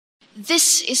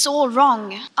This is all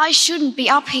wrong. I shouldn't be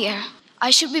up here. I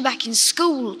should be back in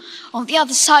school on the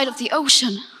other side of the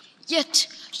ocean. Yet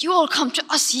you all come to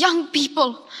us young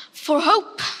people for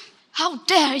hope. How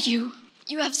dare you?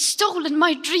 You have stolen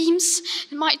my dreams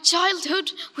and my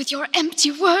childhood with your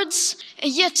empty words.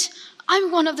 And yet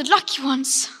I'm one of the lucky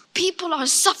ones. People are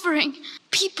suffering.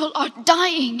 People are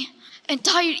dying.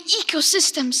 Entire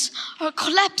ecosystems are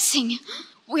collapsing.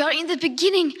 We are in the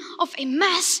beginning of a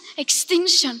mass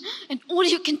extinction, and all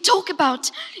you can talk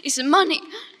about is money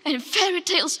and fairy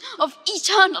tales of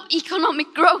eternal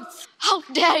economic growth. How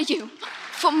dare you?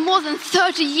 For more than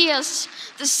 30 years,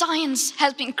 the science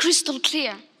has been crystal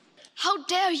clear. How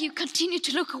dare you continue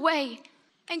to look away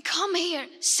and come here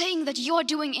saying that you're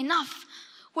doing enough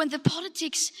when the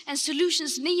politics and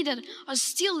solutions needed are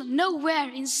still nowhere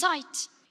in sight?